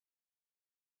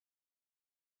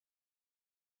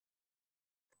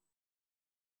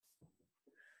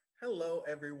Hello,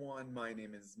 everyone. My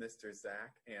name is Mr.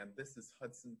 Zach, and this is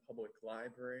Hudson Public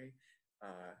Library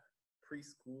uh,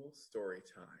 preschool story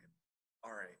time. All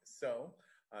right, so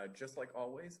just like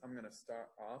always, I'm going to start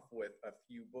off with a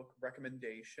few book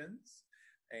recommendations,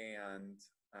 and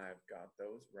I've got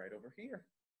those right over here.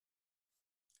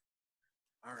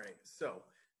 All right, so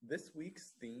this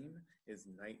week's theme is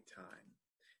nighttime.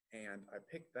 And I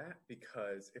picked that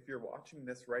because if you're watching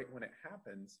this right when it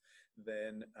happens,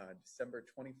 then December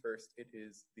 21st, it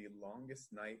is the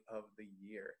longest night of the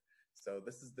year. So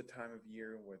this is the time of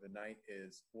year where the night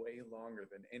is way longer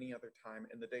than any other time,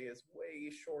 and the day is way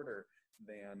shorter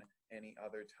than any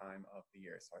other time of the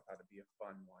year. So I thought it'd be a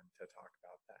fun one to talk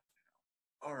about that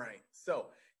now. All right, so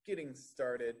getting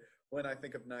started. When I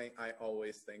think of night, I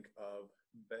always think of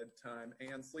bedtime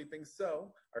and sleeping.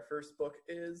 So our first book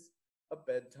is A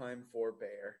Bedtime for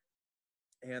Bear.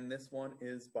 And this one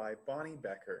is by Bonnie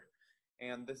Becker.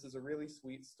 And this is a really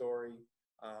sweet story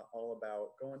all about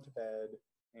going to bed.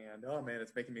 And oh man,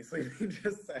 it's making me sleepy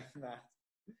just saying that.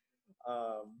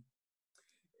 Um,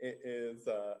 it is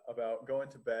about going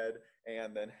to bed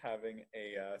and then having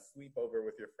a sleepover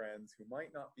with your friends who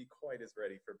might not be quite as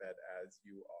ready for bed as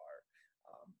you are.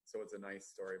 So it's a nice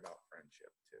story about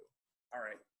friendship too. All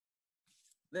right.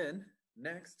 Then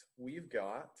next we've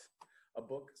got a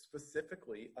book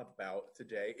specifically about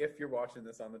today. If you're watching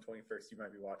this on the 21st, you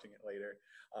might be watching it later.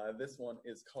 This one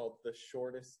is called The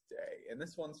Shortest Day, and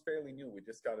this one's fairly new. We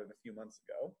just got it a few months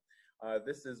ago.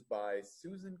 This is by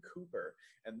Susan Cooper,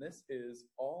 and this is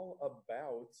all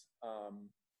about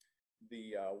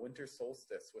the winter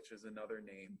solstice, which is another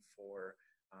name for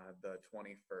the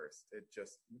 21st. It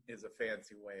just is a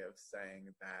fancy way of saying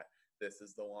that this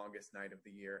is the longest night of the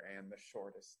year and the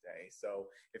shortest day. So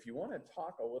if you want to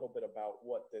talk a little bit about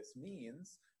what this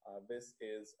means, this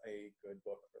is a good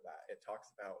book for that. It talks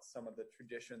about some of the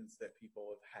traditions that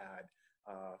people have had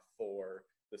for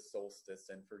the solstice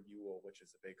and for Yule, which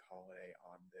is a big holiday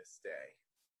on this day.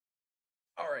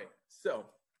 All right, so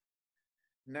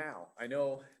now, I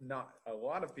know not a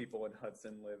lot of people in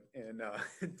Hudson live in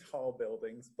tall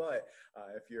buildings, but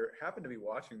if you happen to be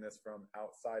watching this from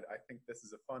outside, I think this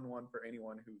is a fun one for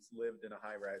anyone who's lived in a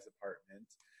high-rise apartment.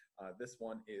 This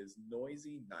one is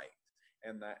Noisy Night,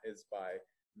 and that is by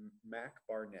Mac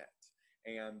Barnett.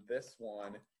 And this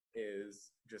one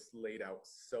is just laid out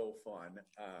so fun.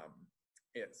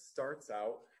 It starts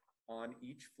out on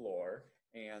each floor,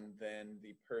 and then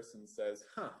the person says,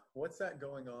 what's that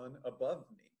going on above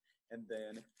me? And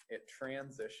then it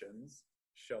transitions,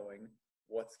 showing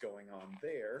what's going on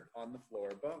there on the floor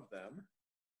above them.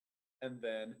 And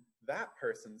then that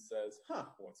person says,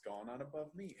 what's going on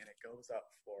above me? And it goes up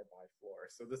floor by floor.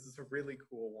 So this is a really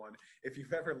cool one. If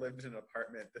you've ever lived in an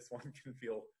apartment, this one can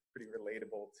feel pretty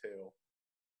relatable too.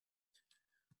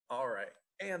 All right.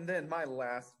 And then my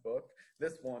last book,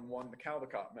 this one won the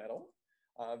Caldecott Medal.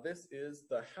 This is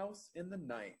The House in the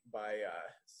Night by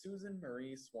Susan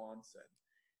Marie Swanson.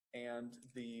 And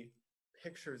the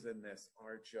pictures in this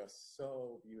are just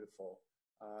so beautiful.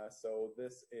 So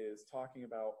this is talking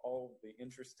about all the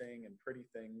interesting and pretty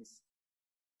things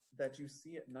that you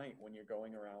see at night when you're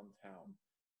going around town.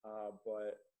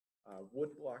 But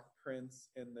woodblock prints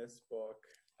in this book,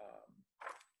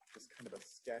 just kind of a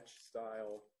sketch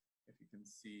style, if you can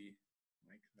see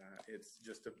like that. It's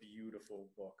just a beautiful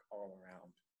book all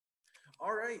around.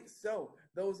 All right, so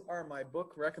those are my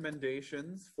book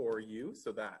recommendations for you.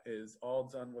 So that is all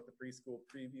done with the preschool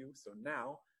preview. So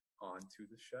now on to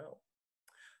the show.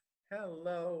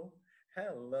 Hello,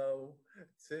 hello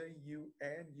to you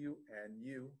and you and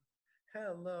you.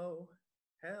 Hello,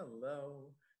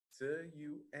 hello to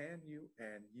you and you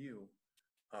and you.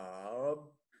 A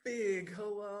big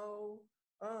hello,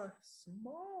 a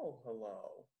small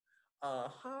hello, a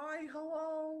hi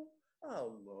hello, a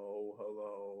low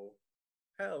hello.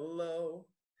 Hello,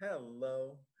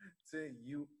 hello to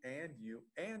you and you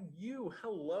and you.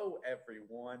 Hello,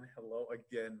 everyone. Hello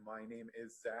again. My name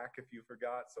is Zach, if you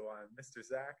forgot. So I'm Mr.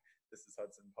 Zach. This is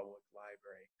Hudson Public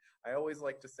Library. I always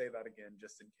like to say that again,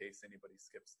 just in case anybody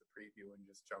skips the preview and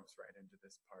just jumps right into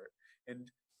this part.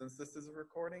 And since this is a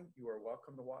recording, you are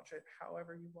welcome to watch it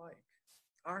however you like.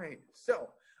 All right, so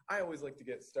I always like to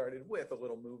get started with a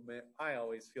little movement. I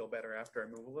always feel better after I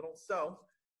move a little. So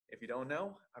if you don't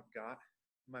know, I've got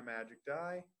my magic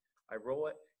die. I roll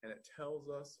it, and it tells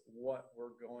us what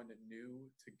we're going to do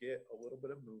to get a little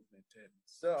bit of movement in.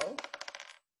 So, what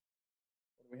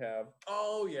do we have?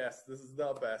 Oh, yes, this is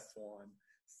the best one.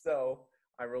 So,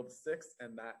 I rolled a 6,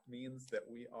 and that means that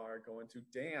we are going to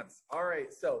dance. All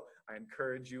right, so I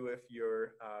encourage you, if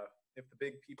the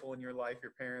big people in your life,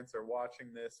 your parents, are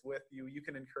watching this with you, you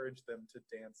can encourage them to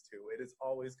dance too. It is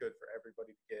always good for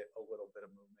everybody to get a little bit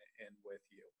of movement in with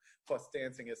you. Plus,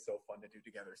 dancing is so fun to do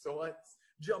together. So let's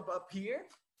jump up here.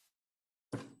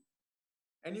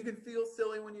 And you can feel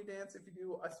silly when you dance if you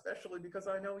do, especially because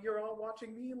I know you're all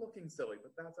watching me looking silly,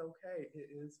 but that's okay. It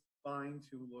is fine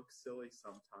to look silly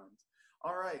sometimes.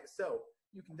 All right, so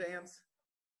you can dance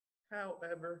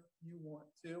however you want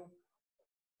to.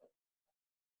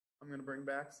 I'm going to bring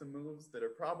back some moves that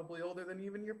are probably older than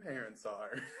even your parents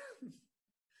are.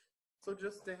 So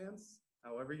just dance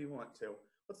however you want to.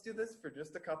 Let's do this for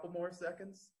just a couple more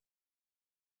seconds.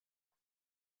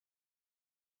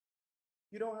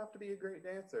 You don't have to be a great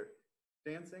dancer.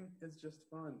 Dancing is just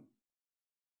fun.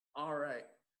 All right.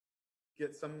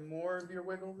 Get some more of your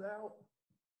wiggles out.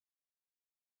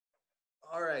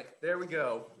 All right, there we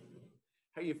go.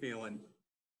 How you feeling?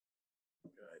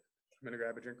 Good. I'm going to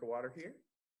grab a drink of water here.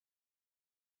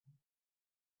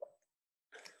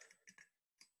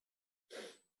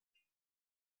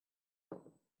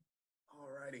 All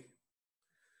righty.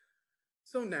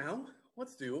 So now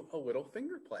let's do a little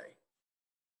finger play.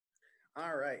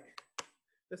 All right.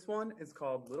 This one is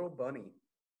called Little Bunny.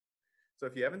 So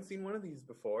if you haven't seen one of these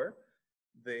before,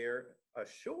 they're a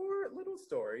short little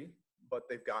story, but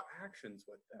they've got actions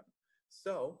with them.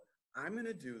 So I'm going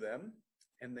to do them,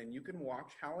 and then you can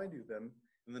watch how I do them,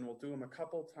 and then we'll do them a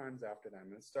couple times after that. I'm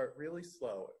going to start really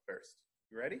slow at first.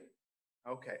 You ready?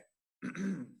 Okay.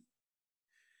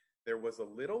 There was a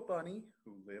little bunny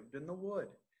who lived in the wood.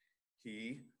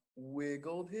 He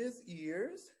wiggled his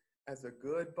ears as a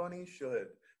good bunny should.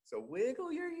 So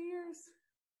wiggle your ears.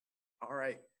 All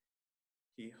right.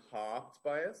 He hopped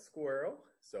by a squirrel.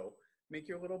 So make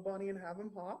your little bunny and have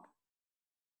him hop.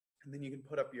 And then you can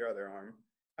put up your other arm.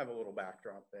 Have a little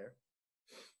backdrop there.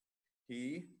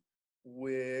 He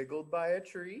wiggled by a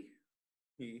tree.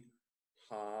 He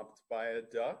hopped by a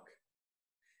duck.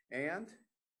 And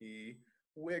he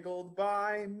wiggled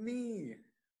by me.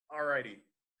 All righty.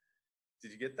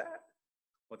 Did you get that?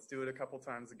 Let's do it a couple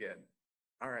times again.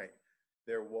 All right.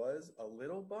 There was a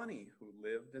little bunny who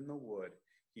lived in the wood.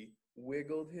 He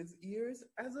wiggled his ears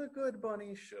as a good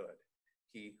bunny should.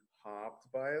 He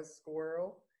hopped by a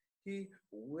squirrel. He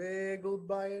wiggled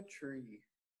by a tree.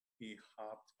 He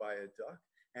hopped by a duck.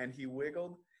 And he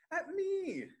wiggled at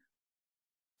me.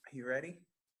 Are you ready?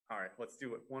 All right, let's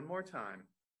do it one more time.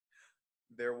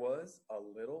 There was a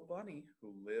little bunny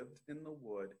who lived in the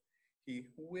wood. He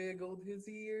wiggled his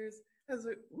ears as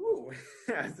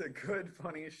as a good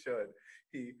bunny should.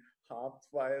 He hopped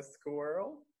by a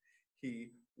squirrel. He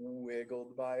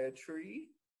wiggled by a tree.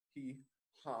 He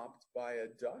hopped by a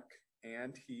duck.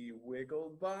 And he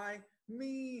wiggled by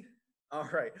me. All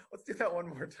right, let's do that one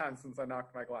more time since I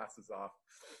knocked my glasses off.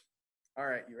 All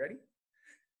right, you ready?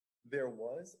 There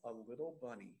was a little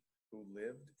bunny who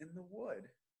lived in the wood.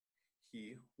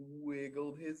 He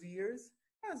wiggled his ears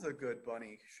as a good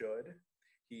bunny should.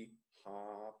 He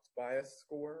hopped by a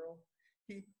squirrel.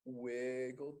 He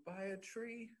wiggled by a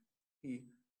tree. He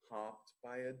hopped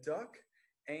by a duck.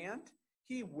 And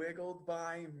he wiggled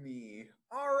by me.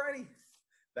 Alrighty,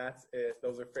 that's it.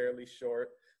 Those are fairly short.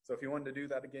 So if you wanted to do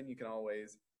that again, you can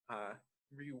always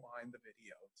rewind the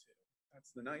video too.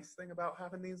 That's the nice thing about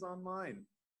having these online.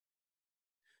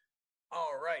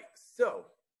 All right, so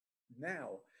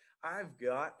now I've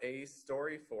got a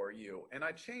story for you, and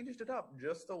I changed it up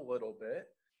just a little bit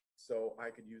so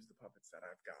I could use the puppets that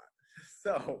I've got.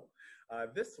 So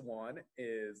this one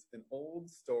is an old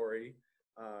story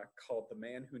called The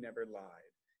Man Who Never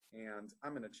Lied, and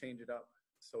I'm going to change it up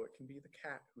so it can be The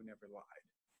Cat Who Never Lied.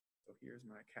 So here's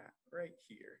my cat right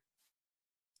here.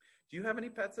 Do you have any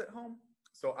pets at home?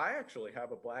 So I actually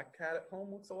have a black cat at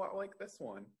home. Looks a lot like this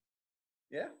one.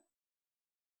 Yeah?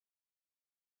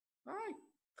 Hi.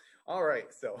 All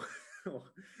right, so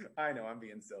I know I'm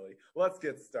being silly. Let's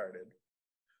get started.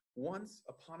 Once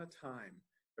upon a time,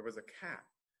 there was a cat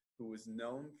who was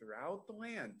known throughout the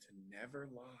land to never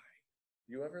lie.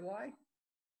 You ever lie?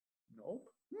 Nope.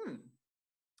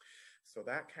 So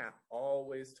that cat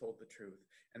always told the truth,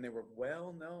 and they were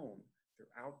well known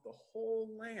throughout the whole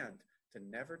land to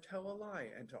never tell a lie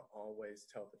and to always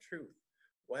tell the truth.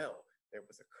 Well, there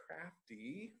was a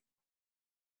crafty...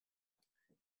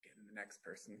 Getting the next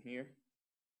person here.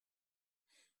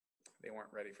 They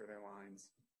weren't ready for their lines.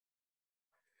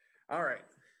 All right,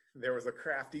 there was a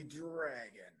crafty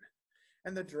dragon,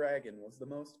 and the dragon was the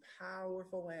most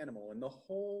powerful animal in the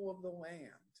whole of the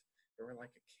land. They were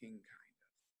like a king, kind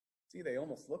of. See, they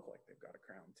almost look like they've got a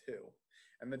crown too.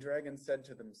 And the dragon said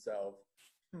to themselves,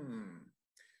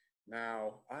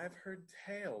 Now, I've heard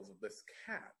tales of this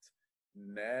cat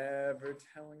never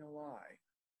telling a lie,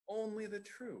 only the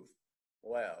truth.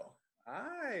 Well,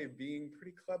 I, being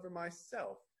pretty clever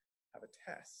myself, have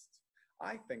a test.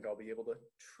 I think I'll be able to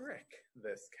trick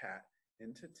this cat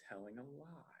into telling a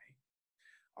lie.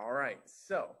 All right,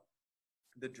 so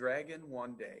the dragon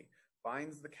one day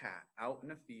finds the cat out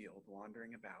in a field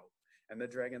wandering about, and the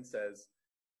dragon says,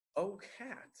 "Oh,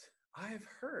 cat, I've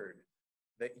heard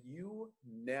that you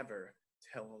never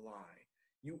tell a lie.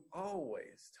 You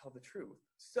always tell the truth.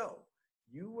 So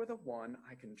you are the one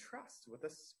I can trust with a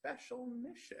special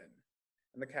mission."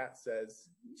 And the cat says,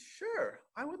 "Sure,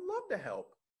 I would love to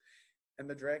help." And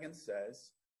the dragon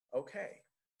says, "Okay,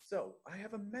 so I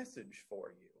have a message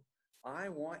for you. I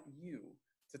want you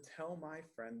to tell my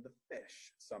friend the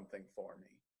fish something for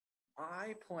me.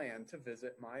 I plan to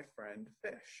visit my friend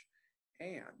Fish,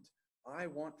 and I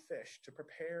want Fish to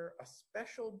prepare a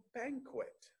special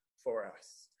banquet for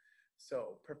us.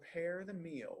 So prepare the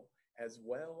meal as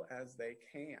well as they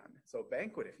can." So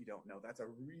banquet, if you don't know, that's a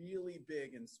really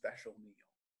big and special meal.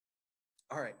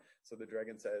 All right, so the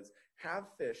dragon says,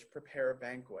 "Have Fish prepare a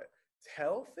banquet.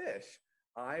 Tell Fish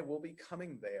I will be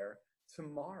coming there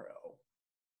tomorrow."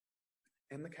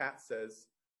 And the cat says,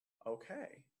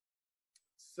 "Okay,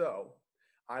 so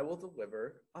I will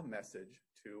deliver a message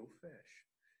to Fish."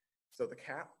 So the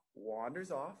cat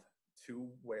wanders off to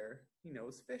where he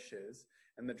knows Fish is,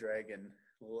 and the dragon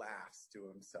laughs to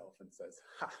himself and says,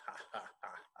 "Ha ha ha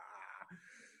ha ha.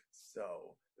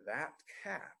 So that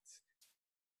cat,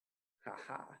 ha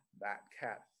ha, that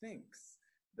cat thinks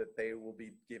that they will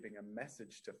be giving a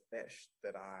message to Fish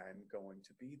that I'm going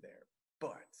to be there.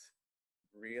 But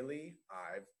really,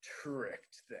 I've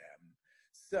tricked them.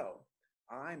 So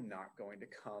I'm not going to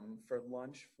come for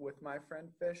lunch with my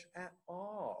friend Fish at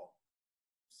all."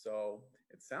 So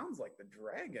it sounds like the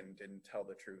dragon didn't tell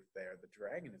the truth there. The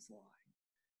dragon is lying.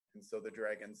 And so the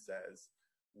dragon says,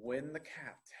 "When the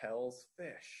cat tells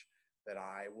Fish that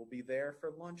I will be there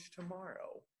for lunch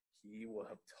tomorrow, he will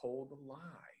have told a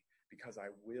lie because I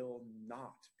will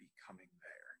not be coming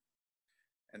there."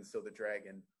 And so the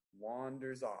dragon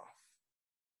wanders off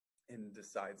and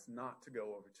decides not to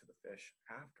go over to the fish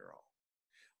after all.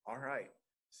 All right,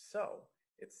 so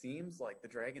it seems like the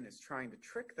dragon is trying to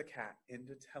trick the cat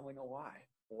into telling a lie.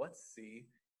 Let's see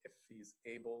if he's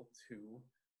able to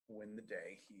win the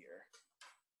day here.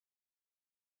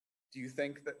 Do you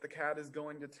think that the cat is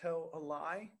going to tell a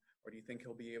lie, or do you think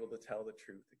he'll be able to tell the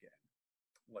truth again?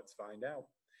 Let's find out.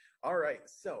 All right,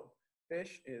 so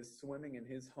Fish is swimming in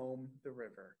his home, the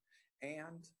river,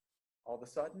 and all of a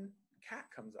sudden, Cat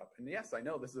comes up. And yes, I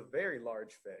know this is a very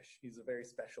large fish. He's a very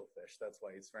special fish. That's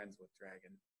why he's friends with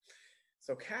Dragon.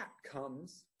 So Cat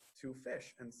comes to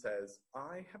Fish and says,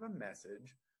 "I have a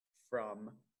message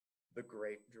from the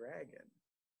great dragon."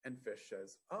 And Fish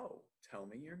says, "Oh, tell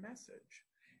me your message."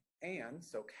 And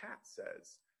so Cat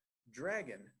says,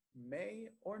 "Dragon may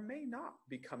or may not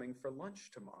be coming for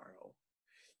lunch tomorrow.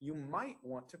 You might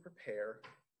want to prepare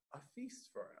a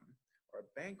feast for him, or a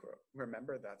banquet.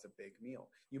 Remember, that's a big meal.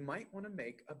 You might want to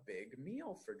make a big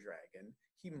meal for Dragon.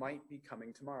 He might be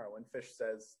coming tomorrow." And Fish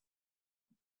says,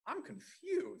 "I'm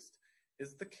confused.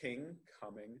 Is the king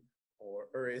coming,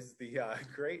 or is the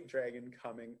great dragon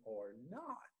coming or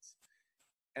not?"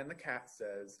 And the cat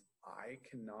says, "I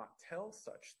cannot tell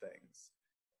such things.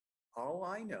 All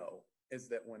I know is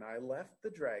that when I left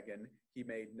the dragon, he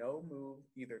made no move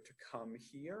either to come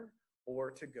here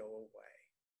or to go away."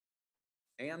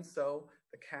 And so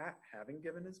the cat, having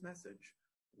given his message,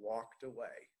 walked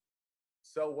away.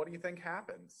 So what do you think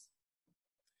happens?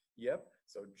 Yep,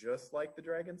 so just like the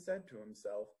dragon said to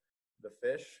himself, the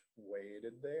fish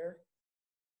waited there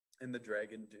and the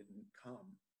dragon didn't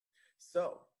come.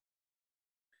 So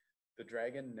the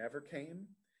dragon never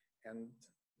came and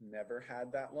never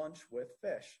had that lunch with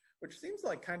Fish, which seems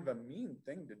like kind of a mean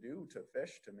thing to do to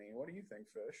Fish to me. What do you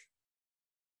think, Fish?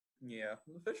 Yeah,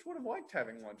 the fish would have liked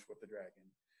having lunch with the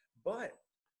dragon. But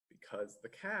because the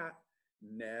cat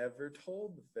never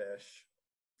told the fish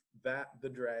that the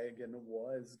dragon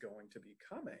was going to be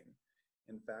coming,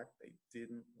 in fact, they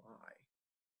didn't lie.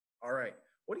 All right,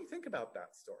 what do you think about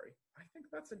that story? I think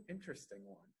that's an interesting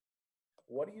one.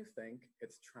 What do you think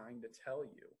it's trying to tell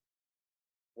you?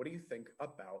 What do you think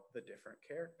about the different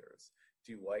characters?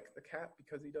 Do you like the cat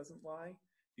because he doesn't lie?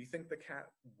 Do you think the cat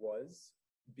was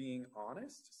being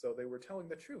honest? So they were telling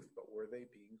the truth, but were they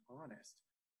being honest?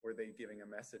 Were they giving a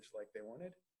message like they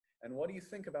wanted? And what do you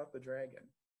think about the dragon?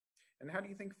 And how do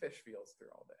you think Fish feels through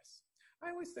all this? I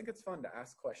always think it's fun to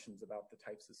ask questions about the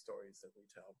types of stories that we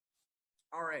tell.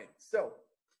 All right, so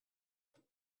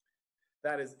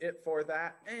that is it for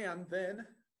that. And then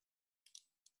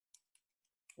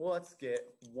let's get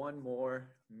one more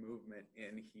movement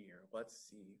in here. Let's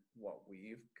see what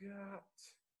we've got.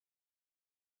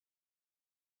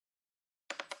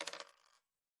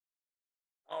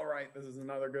 All right, this is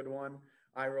another good one.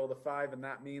 I rolled a 5, and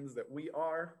that means that we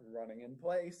are running in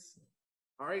place.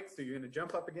 All right, so you're going to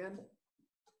jump up again.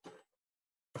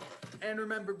 And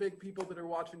remember, big people that are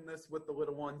watching this with the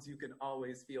little ones, you can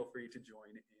always feel free to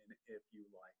join in if you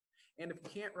like. And if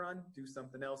you can't run, do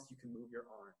something else. You can move your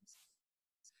arms.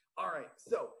 All right,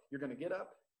 so you're going to get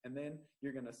up, and then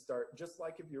you're going to start, just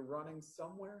like if you're running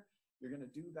somewhere, you're going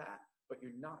to do that, but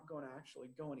you're not going to actually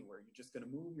go anywhere. You're just going to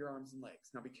move your arms and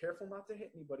legs. Now, be careful not to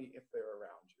hit anybody if they're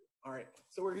around you. All right,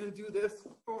 so we're going to do this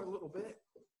for a little bit.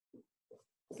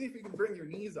 See if you can bring your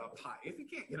knees up high. If you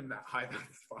can't get them that high,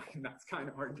 that's fine. That's kind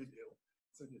of hard to do.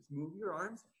 So just move your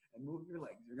arms and move your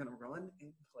legs. You're going to run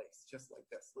in place just like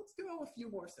this. Let's go a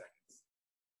few more seconds.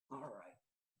 All right.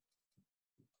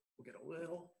 We'll get a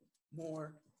little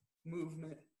more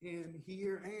movement in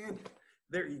here, and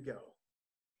there you go.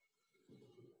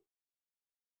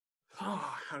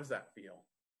 Oh, how does that feel?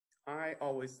 I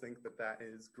always think that that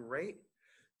is great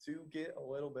to get a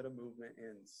little bit of movement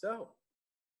in. So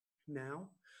now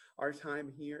our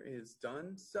time here is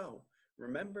done. So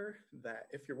remember that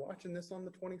if you're watching this on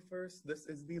the 21st, this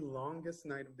is the longest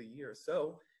night of the year.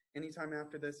 So anytime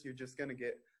after this, you're just going to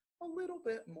get a little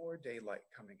bit more daylight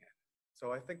coming in.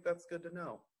 So I think that's good to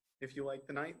know. If you like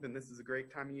the night, then this is a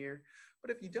great time of year. But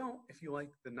if you don't, if you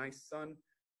like the nice sun,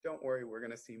 don't worry, we're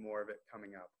going to see more of it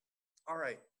coming up. All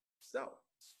right, so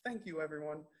thank you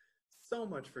everyone so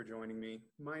much for joining me.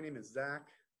 My name is Zach.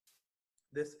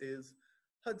 This is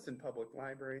Hudson Public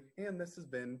Library, and this has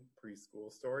been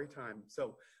Preschool Storytime.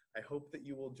 So I hope that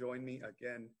you will join me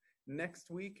again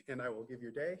next week, and I will give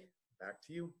your day back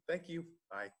to you. Thank you.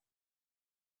 Bye.